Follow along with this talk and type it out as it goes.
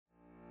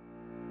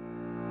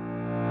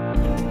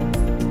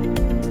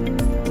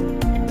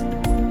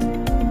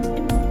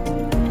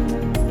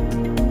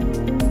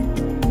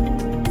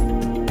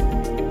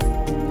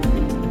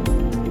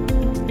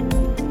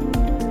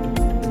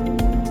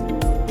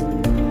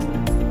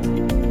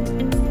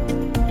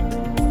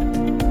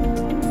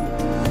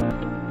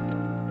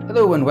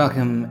Hello and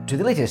welcome to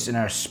the latest in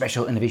our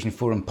Special Innovation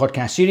Forum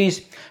podcast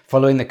series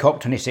following the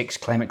COP26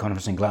 Climate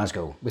Conference in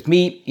Glasgow with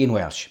me, Ian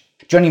Welsh.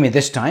 Joining me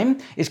this time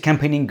is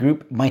campaigning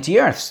group Mighty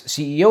Earth's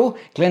CEO,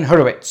 Glenn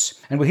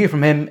Hurowitz, and we'll hear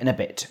from him in a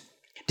bit.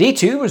 Day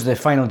 2 was the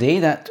final day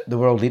that the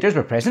world leaders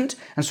were present,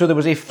 and so there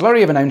was a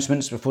flurry of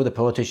announcements before the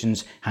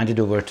politicians handed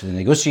over to the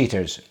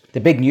negotiators. The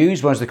big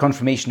news was the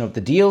confirmation of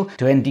the deal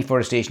to end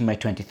deforestation by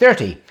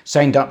 2030,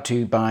 signed up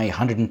to by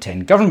 110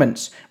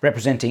 governments,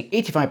 representing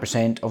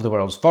 85% of the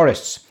world's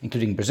forests,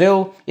 including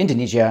Brazil,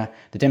 Indonesia,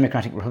 the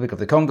Democratic Republic of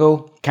the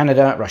Congo,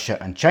 Canada, Russia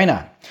and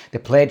China. The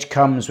pledge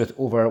comes with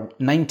over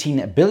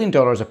 $19 billion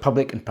of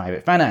public and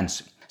private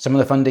finance. Some of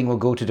the funding will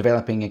go to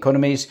developing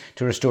economies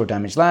to restore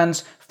damaged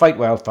lands, fight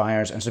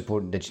wildfires and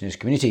support indigenous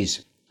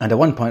communities. And a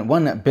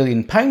 £1.1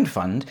 billion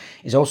fund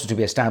is also to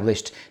be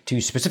established to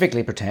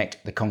specifically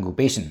protect the Congo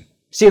Basin.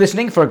 Stay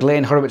listening for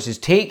Glenn Horowitz's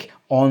take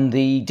on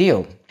the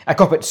deal. At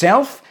COP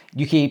itself,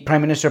 UK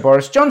Prime Minister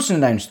Boris Johnson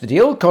announced the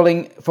deal,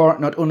 calling for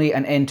not only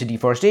an end to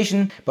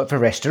deforestation, but for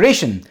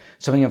restoration,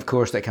 something of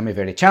course that can be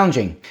very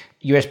challenging.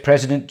 US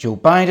President Joe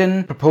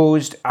Biden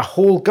proposed a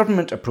whole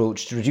government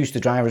approach to reduce the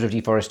drivers of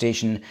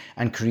deforestation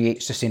and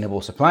create sustainable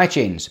supply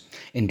chains.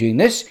 In doing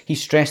this, he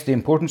stressed the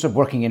importance of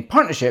working in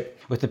partnership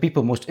with the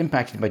people most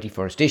impacted by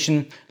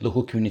deforestation,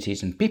 local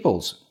communities and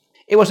peoples.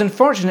 It was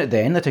unfortunate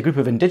then that a group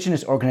of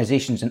indigenous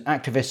organisations and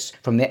activists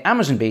from the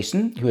Amazon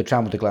Basin, who had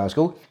travelled to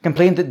Glasgow,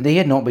 complained that they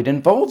had not been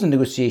involved in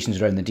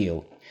negotiations around the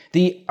deal.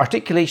 The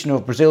articulation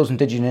of Brazil's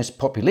indigenous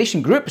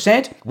population group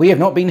said, "We have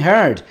not been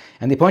heard,"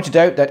 and they pointed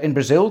out that in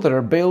Brazil there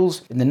are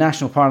bills in the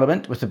national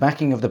parliament with the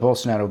backing of the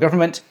Bolsonaro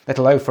government that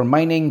allow for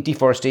mining,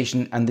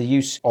 deforestation and the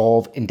use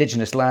of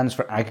indigenous lands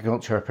for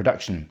agriculture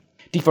production.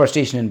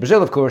 Deforestation in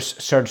Brazil, of course,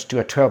 surged to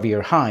a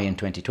 12-year high in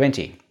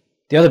 2020.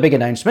 The other big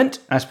announcement,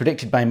 as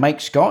predicted by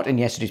Mike Scott in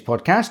yesterday's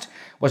podcast,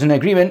 was an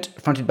agreement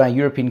fronted by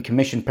European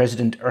Commission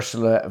President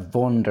Ursula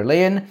von der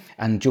Leyen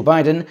and Joe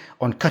Biden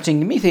on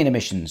cutting methane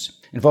emissions.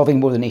 Involving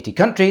more than 80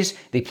 countries,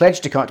 they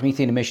pledged to cut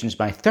methane emissions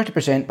by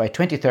 30% by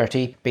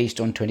 2030 based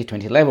on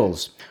 2020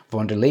 levels.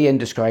 Von der Leyen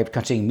described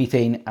cutting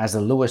methane as the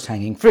lowest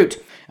hanging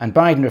fruit, and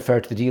Biden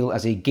referred to the deal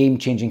as a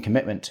game-changing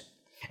commitment.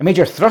 A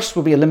major thrust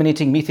will be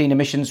eliminating methane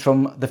emissions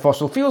from the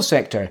fossil fuel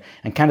sector,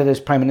 and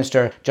Canada's Prime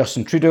Minister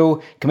Justin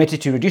Trudeau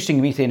committed to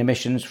reducing methane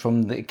emissions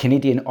from the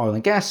Canadian oil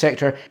and gas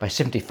sector by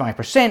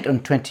 75% on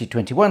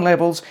 2021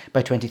 levels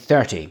by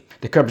 2030.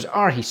 The curbs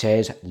are, he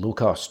says, low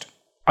cost.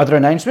 Other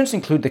announcements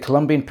include the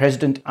Colombian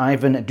President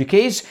Ivan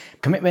Duque's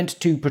commitment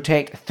to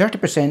protect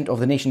 30% of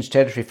the nation's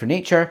territory for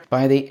nature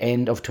by the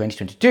end of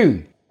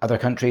 2022. Other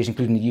countries,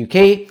 including the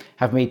UK,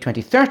 have made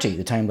 2030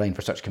 the timeline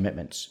for such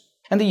commitments.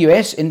 And the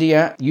US,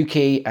 India,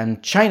 UK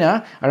and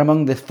China are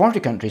among the 40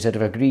 countries that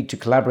have agreed to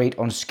collaborate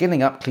on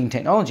scaling up clean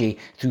technology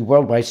through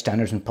worldwide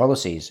standards and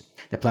policies.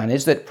 The plan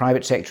is that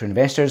private sector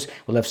investors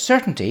will have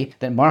certainty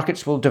that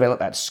markets will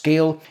develop at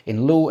scale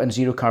in low and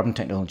zero carbon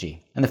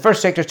technology. And the first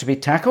sectors to be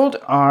tackled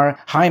are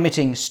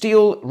high-emitting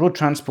steel, road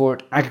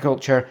transport,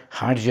 agriculture,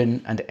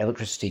 hydrogen and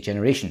electricity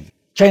generation.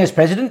 China's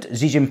President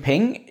Xi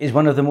Jinping is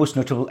one of the most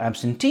notable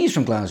absentees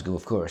from Glasgow,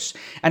 of course,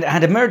 and it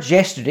had emerged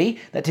yesterday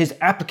that his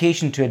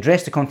application to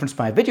address the conference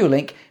by video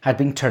link had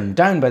been turned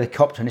down by the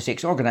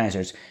COP26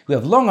 organisers, who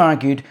have long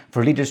argued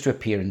for leaders to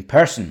appear in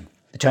person.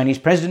 The Chinese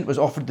president was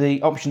offered the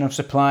option of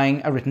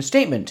supplying a written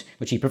statement,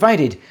 which he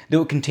provided,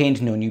 though it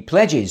contained no new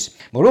pledges.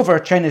 Moreover,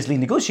 China's lead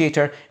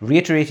negotiator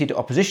reiterated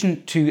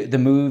opposition to the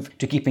move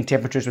to keeping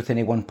temperatures within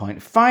a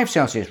 1.5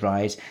 Celsius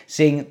rise,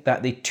 saying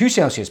that the 2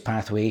 Celsius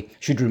pathway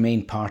should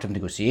remain part of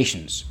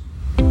negotiations.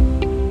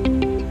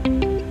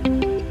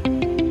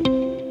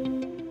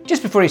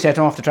 Just before he set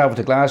off to travel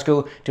to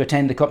Glasgow to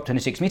attend the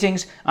COP26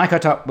 meetings, I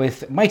caught up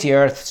with Mighty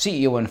Earth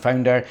CEO and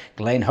founder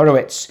Glenn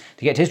Hurowitz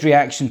to get his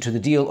reaction to the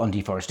deal on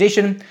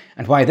deforestation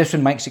and why this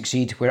one might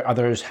succeed where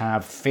others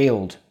have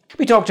failed.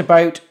 We talked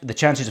about the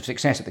chances of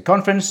success at the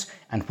conference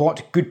and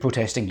what good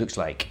protesting looks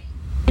like.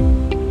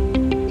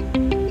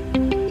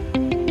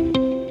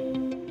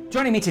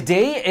 Joining me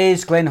today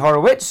is Glenn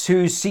Hurowitz,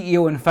 who's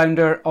CEO and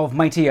founder of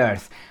Mighty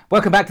Earth.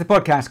 Welcome back to the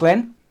podcast,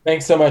 Glenn.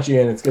 Thanks so much,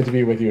 Ian. It's good to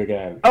be with you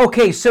again.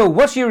 Okay, so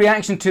what's your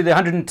reaction to the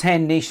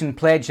 110 nation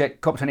pledge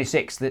at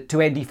COP26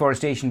 to end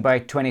deforestation by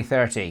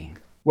 2030?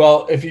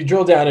 Well, if you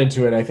drill down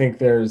into it, I think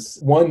there's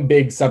one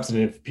big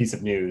substantive piece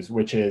of news,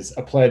 which is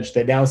a pledge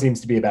that now seems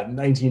to be about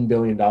 $19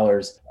 billion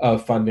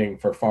of funding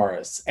for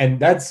forests. And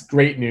that's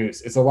great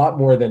news. It's a lot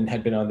more than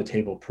had been on the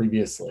table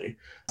previously.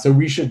 So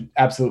we should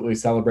absolutely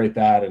celebrate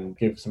that and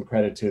give some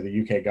credit to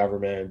the UK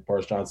government,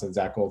 Boris Johnson,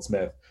 Zach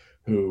Goldsmith,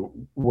 who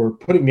were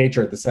putting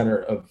nature at the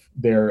center of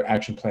their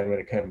action plan when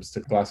it comes to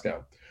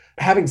Glasgow.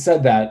 Having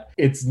said that,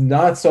 it's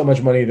not so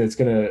much money that's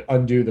going to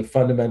undo the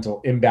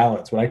fundamental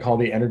imbalance, what I call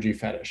the energy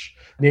fetish.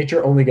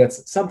 Nature only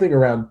gets something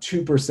around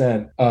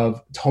 2%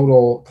 of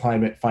total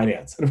climate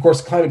finance. And of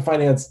course, climate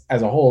finance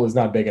as a whole is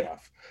not big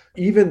enough.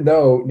 Even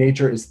though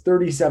nature is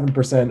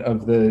 37%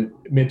 of the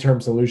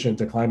midterm solution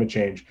to climate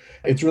change,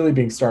 it's really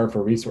being starved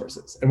for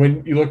resources. And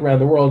when you look around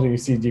the world and you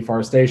see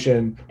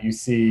deforestation, you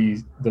see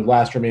the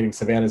last remaining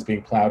savannas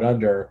being plowed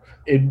under,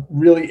 it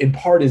really in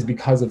part is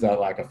because of that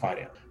lack of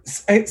finance.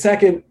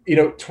 Second,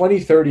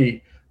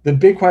 2030, the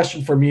big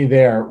question for me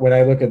there, when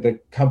I look at the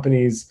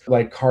companies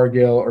like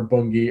Cargill or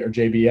Bunge or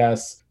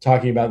JBS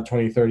talking about the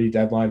 2030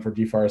 deadline for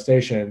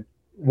deforestation,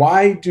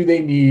 why do they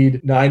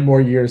need 9 more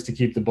years to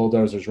keep the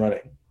bulldozers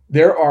running?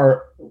 There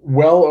are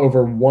well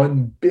over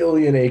 1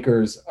 billion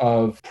acres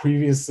of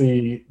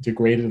previously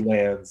degraded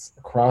lands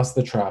across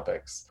the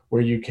tropics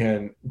where you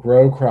can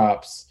grow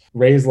crops,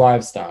 raise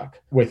livestock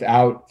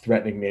without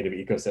threatening native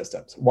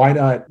ecosystems. Why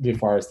not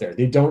deforest there?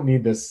 They don't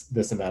need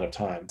this amount of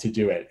time to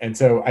do it. And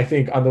so I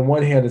think on the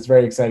one hand, it's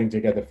very exciting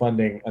to get the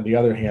funding. On the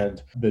other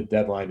hand, the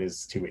deadline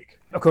is too weak.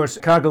 Of course,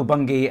 Cargill,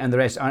 Bunge and the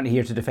rest aren't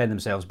here to defend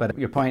themselves, but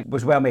your point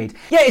was well made.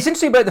 Yeah, it's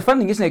interesting about the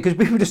funding, isn't it? Because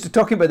we were just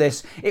talking about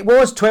this. It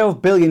was $12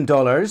 billion,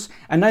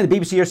 and now the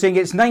BBC are saying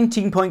it's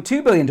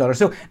 $19.2 billion.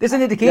 So there's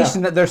an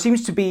indication that there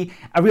seems to be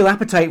a real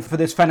appetite for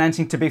this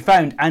financing to be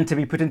found and to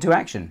be put into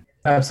action.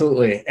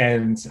 Absolutely.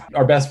 And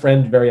our best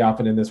friend very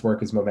often in this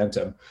work is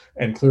momentum.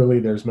 And clearly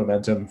there's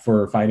momentum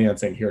for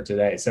financing here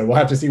today. So we'll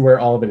have to see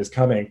where all of it is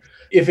coming.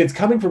 If it's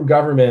coming from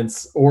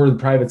governments or the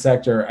private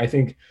sector, I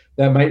think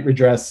that might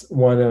redress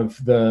one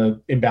of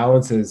the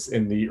imbalances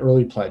in the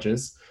early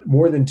pledges.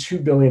 More than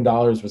 $2 billion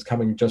was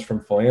coming just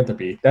from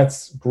philanthropy.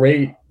 That's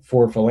great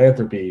for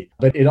philanthropy,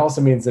 but it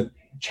also means that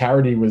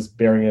charity was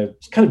bearing a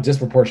kind of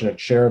disproportionate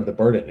share of the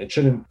burden. It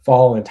shouldn't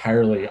fall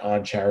entirely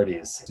on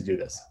charities to do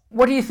this.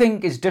 What do you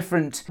think is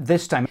different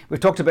this time? We've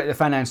talked about the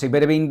financing,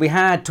 but we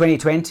had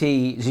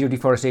 2020 zero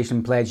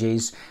deforestation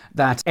pledges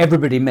that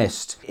everybody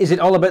missed. Is it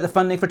all about the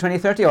funding for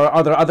 2030, or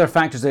are there other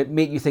factors that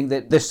make you think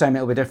that this time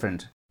it'll be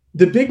different?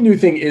 The big new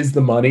thing is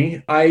the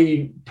money.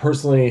 I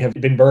personally have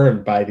been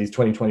burned by these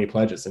 2020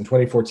 pledges. In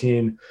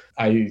 2014,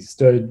 I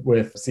stood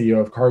with the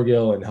CEO of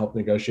Cargill and helped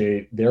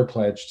negotiate their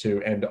pledge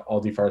to end all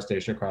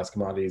deforestation across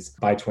commodities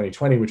by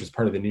 2020, which is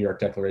part of the New York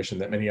Declaration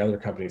that many other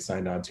companies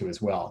signed on to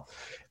as well.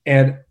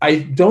 And I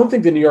don't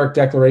think the New York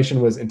Declaration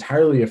was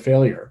entirely a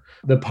failure.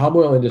 The palm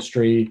oil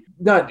industry,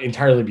 not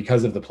entirely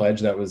because of the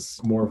pledge, that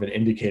was more of an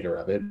indicator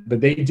of it,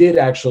 but they did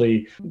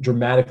actually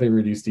dramatically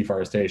reduce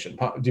deforestation.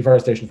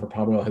 Deforestation for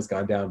palm oil has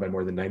gone down by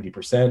more than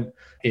 90%.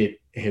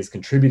 It has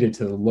contributed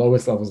to the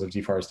lowest levels of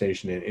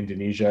deforestation in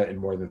Indonesia in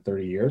more than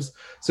 30 years.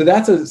 So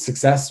that's a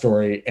success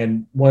story,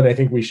 and one I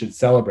think we should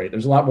celebrate.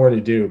 There's a lot more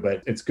to do,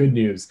 but it's good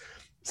news.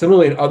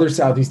 Similarly, in other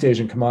Southeast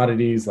Asian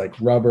commodities like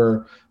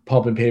rubber,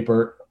 pulp and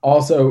paper,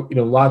 also,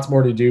 lots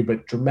more to do,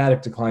 but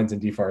dramatic declines in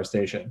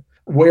deforestation.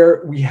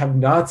 Where we have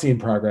not seen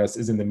progress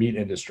is in the meat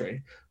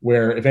industry,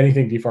 where, if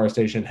anything,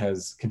 deforestation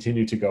has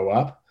continued to go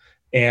up.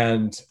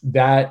 And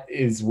that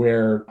is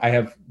where I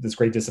have this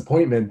great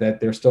disappointment that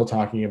they're still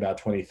talking about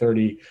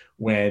 2030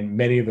 when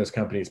many of those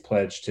companies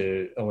pledged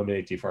to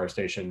eliminate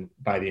deforestation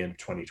by the end of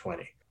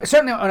 2020.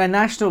 Certainly on a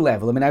national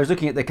level, I was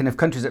looking at the kind of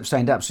countries that have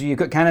signed up. So you've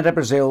got Canada,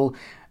 Brazil,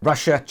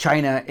 Russia,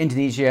 China,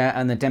 Indonesia,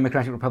 and the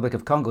Democratic Republic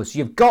of Congo. So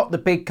you've got the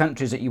big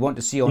countries that you want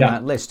to see on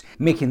that list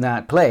making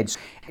that pledge.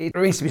 It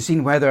remains to be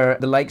seen whether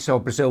the likes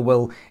of Brazil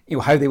will,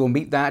 how they will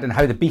meet that and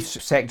how the beef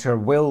sector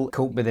will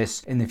cope with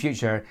this in the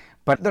future.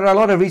 But there are a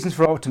lot of reasons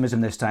for optimism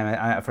this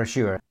time, for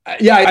sure.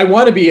 Yeah, I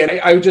want to be. And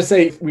I would just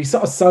say we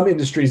saw some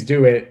industries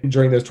do it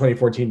during those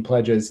 2014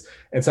 pledges,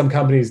 and some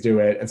companies do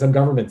it, and some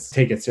governments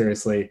take it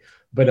seriously,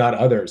 but not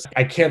others.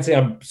 I can't say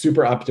I'm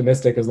super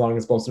optimistic as long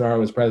as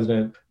Bolsonaro is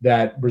president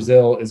that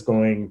Brazil is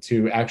going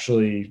to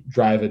actually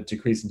drive a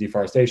decrease in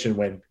deforestation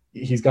when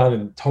he's gone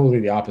in totally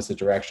the opposite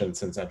direction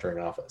since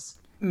entering office.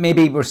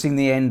 Maybe we're seeing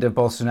the end of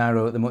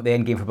Bolsonaro, the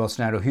end game for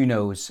Bolsonaro, who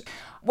knows.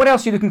 What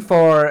else are you looking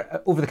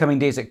for over the coming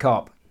days at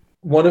COP?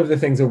 One of the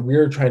things that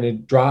we're trying to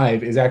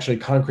drive is actually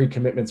concrete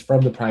commitments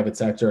from the private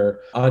sector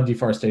on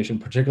deforestation,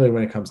 particularly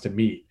when it comes to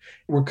meat.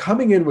 We're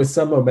coming in with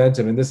some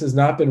momentum, and this has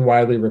not been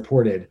widely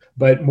reported,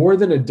 but more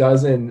than a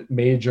dozen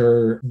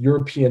major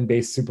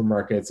European-based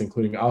supermarkets,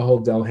 including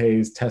Ahold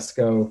Delhaize,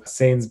 Tesco,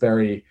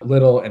 Sainsbury,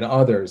 Lidl, and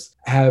others,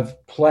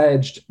 have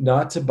pledged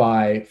not to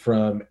buy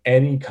from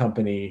any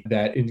company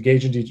that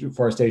engaged in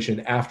deforestation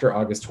after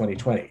August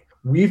 2020.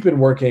 We've been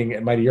working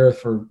at Mighty Earth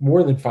for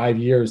more than 5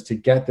 years to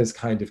get this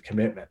kind of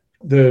commitment.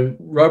 The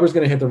rubber's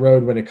going to hit the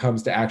road when it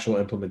comes to actual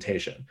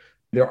implementation.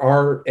 There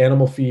are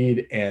animal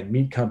feed and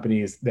meat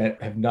companies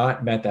that have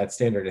not met that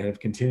standard and have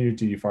continued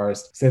to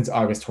deforest since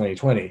August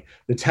 2020.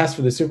 The test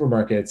for the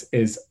supermarkets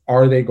is,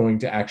 are they going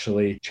to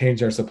actually change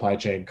their supply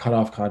chain, cut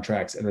off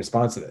contracts in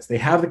response to this? They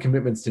have the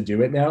commitments to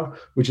do it now,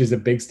 which is a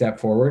big step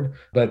forward,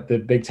 but the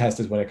big test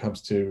is when it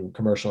comes to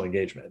commercial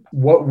engagement.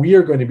 What we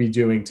are going to be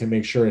doing to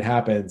make sure it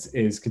happens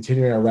is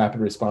continuing our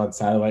rapid response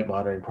satellite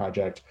monitoring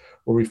project,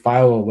 where we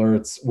file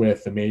alerts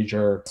with the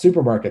major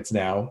supermarkets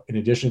now, in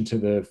addition to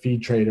the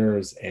feed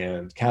traders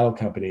and cattle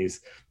companies.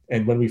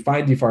 And when we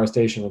find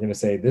deforestation, we're going to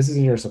say, this is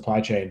in your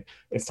supply chain,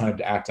 it's time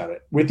to act on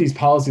it. With these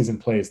policies in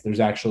place, there's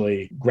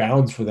actually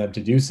grounds for them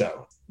to do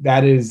so.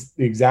 that is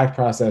the exact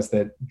process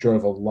that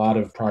drove a lot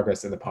of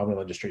progress in the palm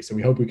oil industry. So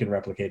we hope we can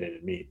replicate it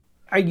in meat.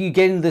 Are you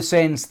getting the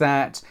sense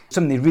that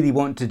something they really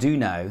want to do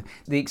now,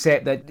 they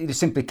accept that they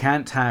simply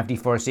can't have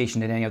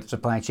deforestation in any other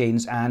supply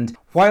chains, and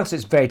whilst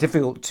it's very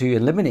difficult to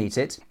eliminate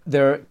it,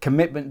 their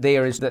commitment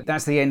there is that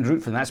that's the end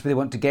route for them, that's where they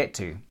want to get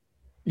to?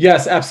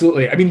 Yes,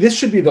 absolutely. I mean, this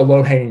should be the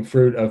low-hanging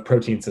fruit of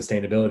protein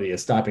sustainability,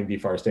 is stopping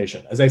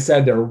deforestation. As I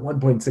said, there are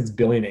 1.6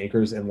 billion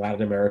acres in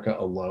Latin America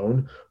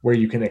alone where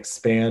you can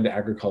expand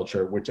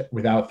agriculture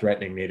without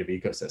threatening native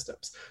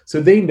ecosystems.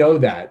 So they know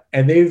that,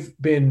 and they've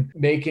been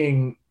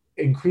making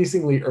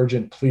increasingly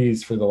urgent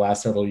pleas for the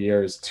last several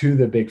years to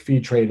the big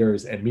feed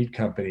traders and meat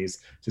companies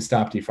to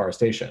stop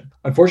deforestation.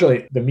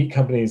 Unfortunately, the meat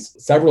companies,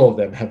 several of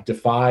them, have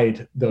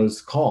defied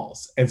those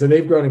calls. And so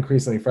they've grown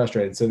increasingly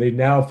frustrated. So they've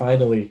now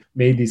finally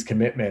made these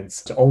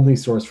commitments to only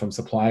source from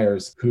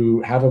suppliers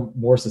who have a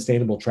more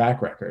sustainable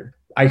track record.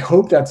 I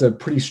hope that's a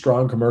pretty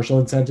strong commercial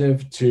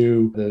incentive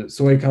to the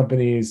soy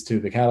companies, to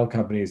the cattle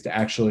companies to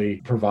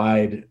actually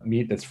provide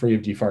meat that's free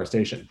of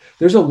deforestation.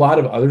 There's a lot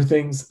of other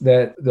things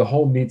that the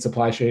whole meat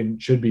supply chain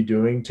should be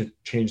doing to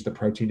change the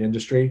protein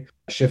industry,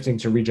 shifting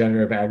to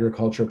regenerative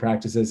agriculture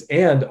practices,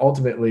 and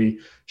ultimately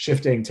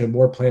shifting to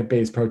more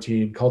plant-based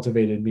protein,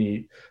 cultivated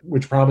meat,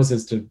 which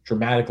promises to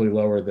dramatically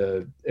lower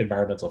the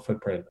environmental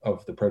footprint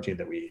of the protein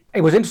that we eat.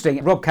 It was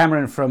interesting. Rob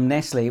Cameron from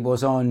Nestle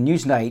was on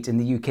Newsnight in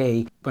the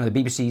UK, one of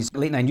the BBC's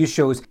late night news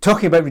shows,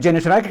 talking about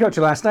regenerative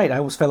agriculture last night. I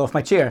almost fell off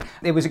my chair.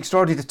 It was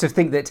extraordinary to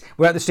think that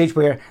we're at the stage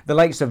where the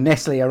likes of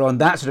Nestle are on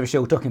that sort of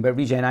show talking about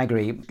regen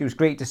agri. It was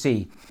great to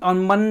see.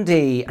 On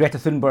Monday, Greta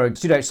Thunberg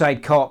stood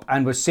outside COP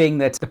and was saying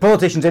that the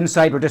politicians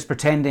inside were just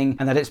pretending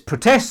and that it's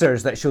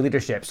protesters that show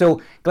leadership. So,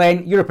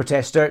 Glenn, you're a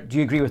protester. Do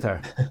you agree with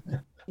her?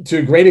 To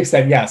a great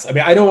extent, yes. I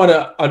mean, I don't want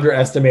to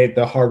underestimate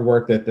the hard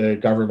work that the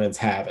governments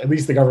have, at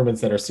least the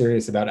governments that are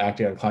serious about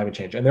acting on climate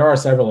change. And there are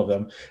several of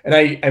them. And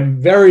I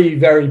am very,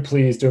 very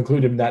pleased to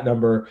include in that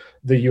number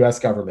the US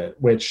government,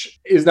 which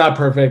is not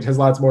perfect, has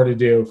lots more to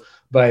do.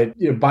 But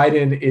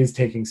Biden is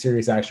taking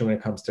serious action when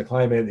it comes to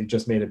climate. He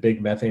just made a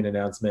big methane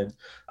announcement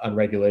on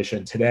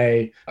regulation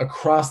today.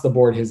 Across the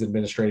board, his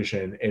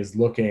administration is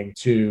looking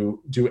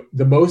to do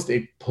the most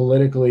it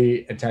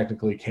politically and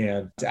technically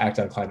can to act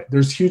on climate.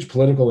 There's huge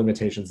political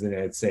limitations in the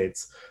United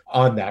States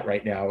on that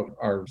right now.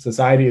 Our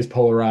society is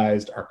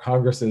polarized. Our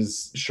Congress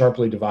is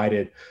sharply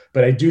divided.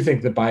 But I do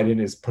think that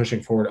Biden is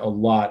pushing forward a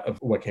lot of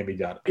what can be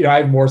done. I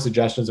have more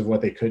suggestions of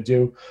what they could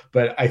do,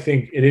 but I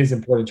think it is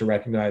important to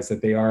recognize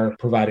that they are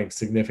providing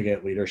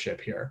significant leadership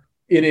here.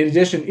 In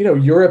addition,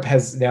 Europe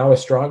has now a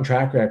strong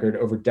track record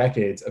over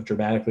decades of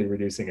dramatically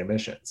reducing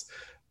emissions.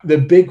 The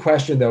big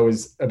question, though,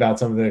 is about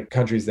some of the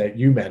countries that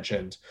you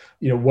mentioned.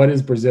 What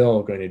is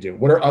Brazil going to do?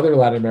 What are other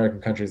Latin American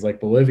countries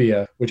like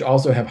Bolivia, which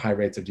also have high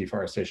rates of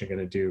deforestation, going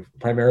to do,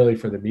 primarily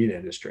for the meat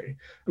industry?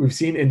 We've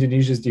seen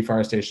Indonesia's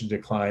deforestation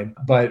decline,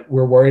 but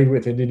we're worried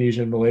with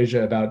Indonesia and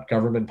Malaysia about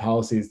government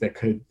policies that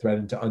could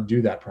threaten to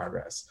undo that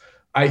progress.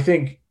 I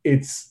think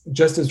it's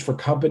just as for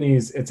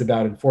companies, it's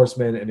about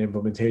enforcement and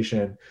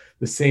implementation.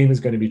 The same is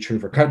going to be true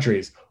for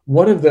countries.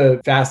 One of the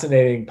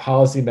fascinating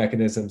policy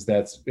mechanisms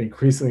that's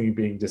increasingly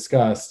being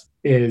discussed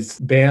is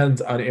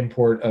bans on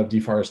import of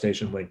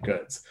deforestation-linked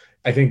goods.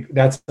 I think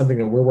that's something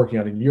that we're working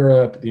on in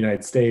Europe, the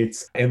United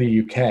States, and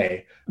the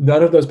UK.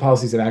 None of those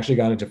policies have actually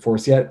gone into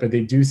force yet, but they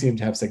do seem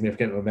to have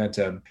significant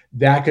momentum.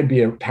 That could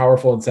be a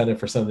powerful incentive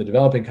for some of the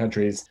developing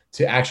countries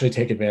to actually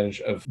take advantage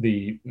of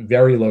the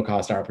very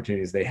low-cost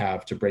opportunities they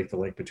have to break the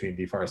link between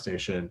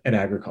deforestation and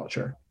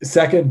agriculture.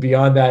 Second,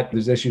 beyond that,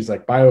 there's issues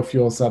like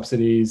biofuel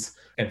subsidies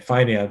and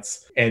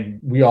finance, and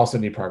we also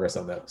need progress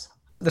on those.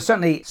 There's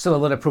certainly still a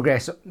lot of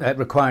progress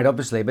required,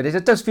 obviously, but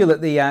it does feel that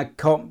the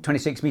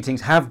COP26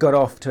 meetings have got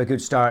off to a good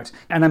start.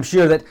 And I'm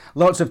sure that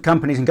lots of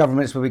companies and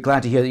governments will be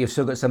glad to hear that you've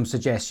still got some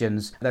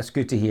suggestions. That's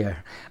good to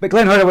hear. But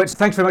Glenn Horowitz,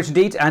 thanks very much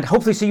indeed, and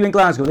hopefully see you in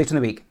Glasgow later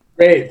in the week.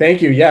 Great.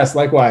 Thank you. Yes,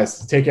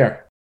 likewise. Take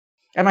care.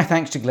 And my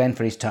thanks to Glenn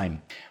for his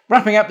time.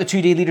 Wrapping up the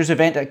two-day leaders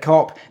event at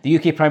COP, the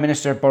UK Prime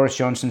Minister Boris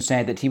Johnson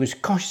said that he was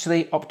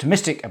cautiously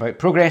optimistic about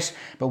progress,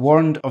 but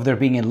warned of there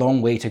being a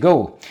long way to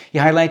go. He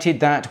highlighted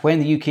that when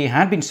the UK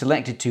had been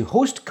selected to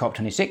host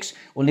COP26,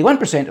 only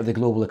 1% of the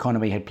global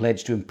economy had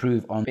pledged to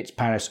improve on its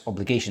Paris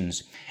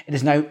obligations. It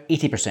is now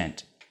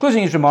 80%.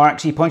 Closing his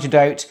remarks, he pointed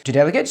out to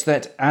delegates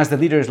that as the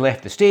leaders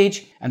left the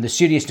stage and the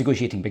serious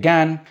negotiating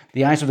began,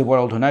 the eyes of the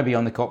world will now be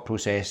on the COP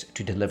process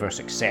to deliver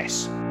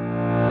success.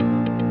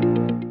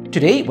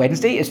 Today,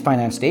 Wednesday, is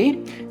Finance Day.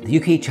 The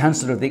UK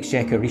Chancellor of the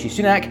Exchequer, Rishi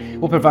Sunak,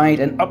 will provide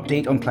an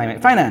update on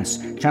climate finance,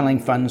 channeling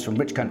funds from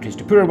rich countries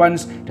to poorer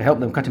ones to help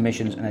them cut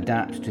emissions and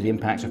adapt to the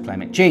impacts of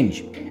climate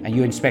change. And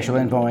UN Special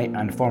Envoy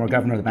and former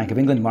Governor of the Bank of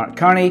England, Mark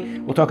Carney,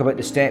 will talk about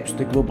the steps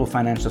the global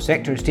financial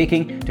sector is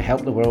taking to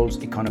help the world's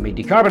economy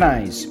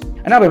decarbonise.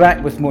 And I'll be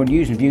back with more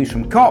news and views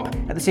from COP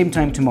at the same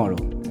time tomorrow.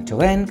 Until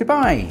then,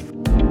 goodbye.